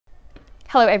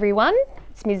Hello everyone,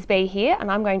 it's Ms. B here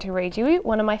and I'm going to read you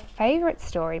one of my favourite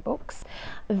storybooks,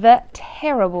 The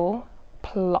Terrible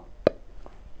Plop.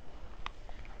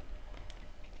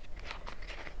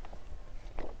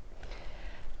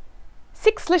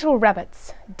 Six little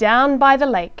rabbits down by the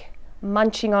lake,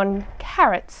 munching on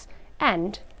carrots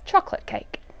and chocolate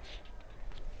cake.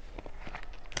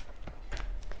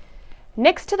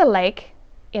 Next to the lake,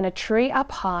 in a tree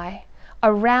up high,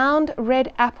 a round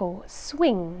red apple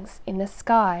swings in the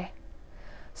sky.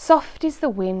 Soft is the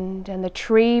wind and the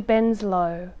tree bends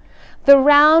low. The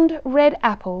round red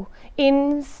apple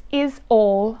is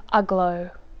all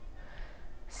aglow.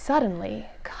 Suddenly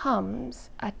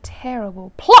comes a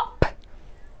terrible plop.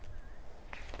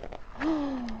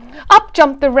 Up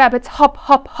jump the rabbits, hop,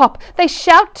 hop, hop. They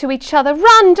shout to each other,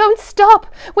 run, don't stop.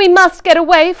 We must get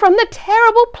away from the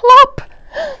terrible plop.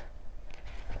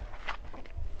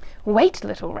 Wait,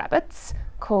 little rabbits,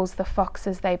 calls the fox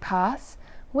as they pass.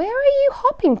 Where are you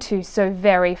hopping to so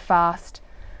very fast?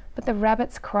 But the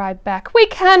rabbits cried back, we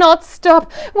cannot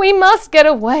stop. We must get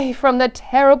away from the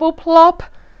terrible plop.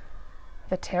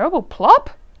 The terrible plop?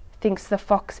 Thinks the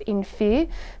fox in fear.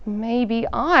 Maybe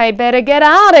I better get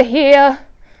out of here.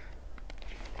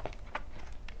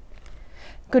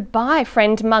 Goodbye,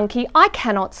 friend monkey, I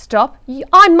cannot stop.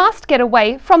 I must get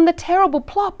away from the terrible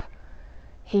plop.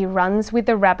 He runs with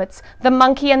the rabbits, the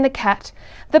monkey and the cat,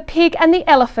 the pig and the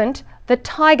elephant, the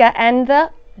tiger and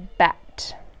the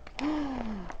bat.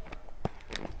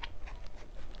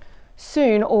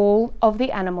 Soon all of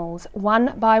the animals,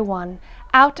 one by one,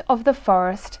 out of the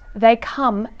forest, they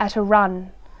come at a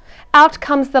run. Out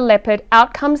comes the leopard,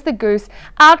 out comes the goose,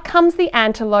 out comes the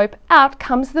antelope, out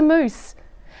comes the moose.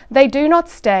 They do not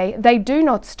stay, they do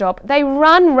not stop, they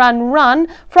run, run, run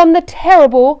from the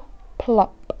terrible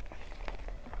plop.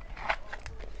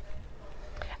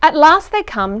 At last they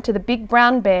come to the big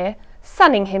brown bear,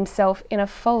 sunning himself in a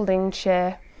folding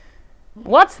chair.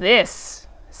 What's this?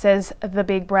 Says the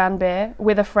big brown bear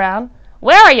with a frown.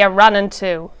 Where are you running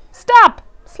to? Stop!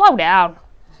 Slow down.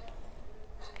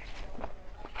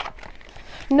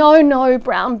 No, no,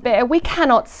 brown bear, we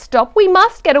cannot stop. We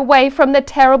must get away from the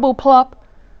terrible plop.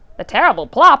 The terrible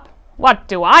plop? What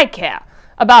do I care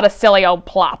about a silly old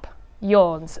plop?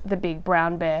 Yawns the big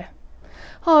brown bear.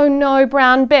 Oh no,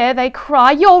 brown bear, they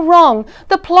cry, you're wrong.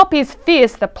 The plop is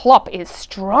fierce, the plop is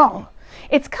strong.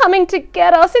 It's coming to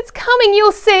get us, it's coming,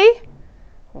 you'll see.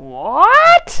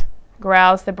 What?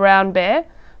 Growls the brown bear.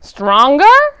 Stronger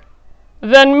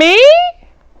than me?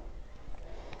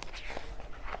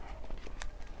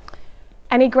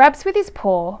 And he grabs with his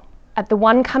paw at the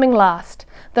one coming last,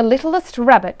 the littlest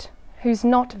rabbit who's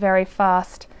not very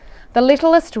fast. The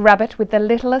littlest rabbit with the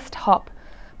littlest hop,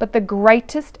 but the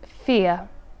greatest fear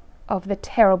of the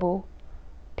terrible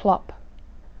plop.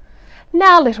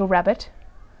 Now, little rabbit,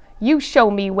 you show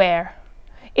me where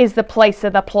is the place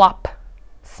of the plop,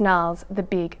 snarls the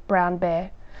big brown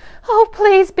bear. Oh,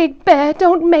 please, big bear,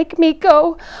 don't make me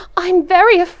go. I'm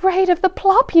very afraid of the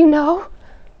plop, you know.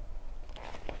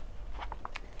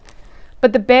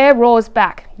 But the bear roars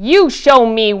back, you show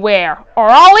me where, or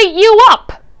I'll eat you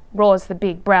up, roars the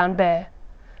big brown bear.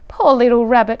 Poor little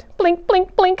rabbit, blink,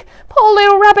 blink, blink. Poor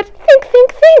little rabbit, think,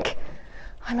 think, think.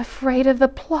 I'm afraid of the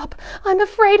plop. I'm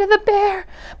afraid of the bear.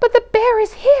 But the bear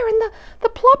is here and the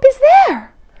plop is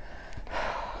there.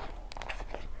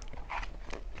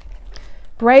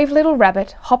 Brave little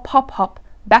rabbit, hop, hop, hop,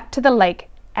 back to the lake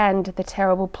and the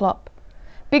terrible plop.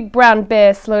 Big brown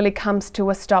bear slowly comes to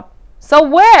a stop. So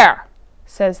where,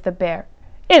 says the bear,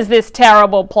 is this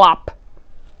terrible plop?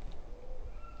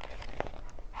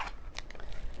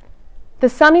 The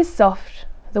sun is soft,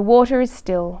 the water is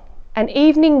still, an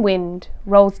evening wind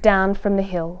rolls down from the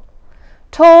hill.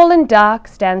 Tall and dark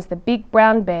stands the big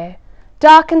brown bear,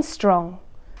 dark and strong,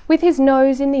 with his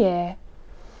nose in the air.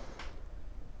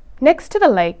 Next to the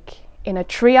lake, in a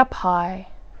tree up high,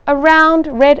 a round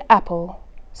red apple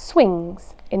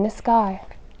swings in the sky.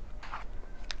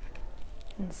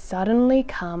 And suddenly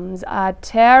comes a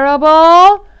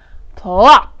terrible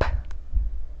plop.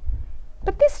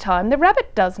 But this time the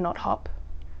rabbit does not hop.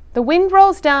 The wind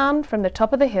rolls down from the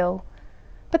top of the hill,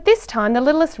 but this time the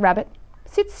littlest rabbit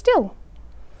sits still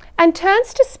and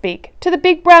turns to speak to the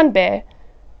big brown bear.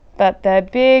 But the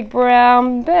big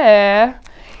brown bear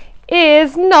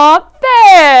is not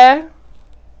there.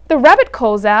 The rabbit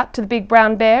calls out to the big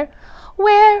brown bear,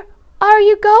 where are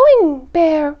you going,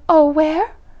 bear? Oh,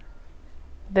 where?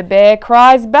 The bear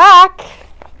cries back,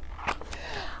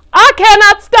 I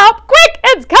cannot stop! Quick,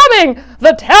 it's coming!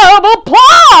 The terrible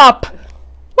plop!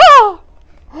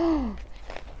 Ah!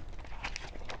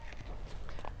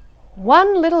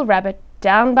 One little rabbit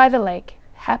down by the lake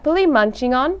happily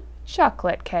munching on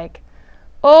chocolate cake.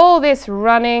 All this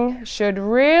running should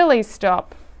really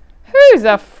stop. Who's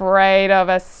afraid of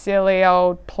a silly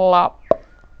old plop?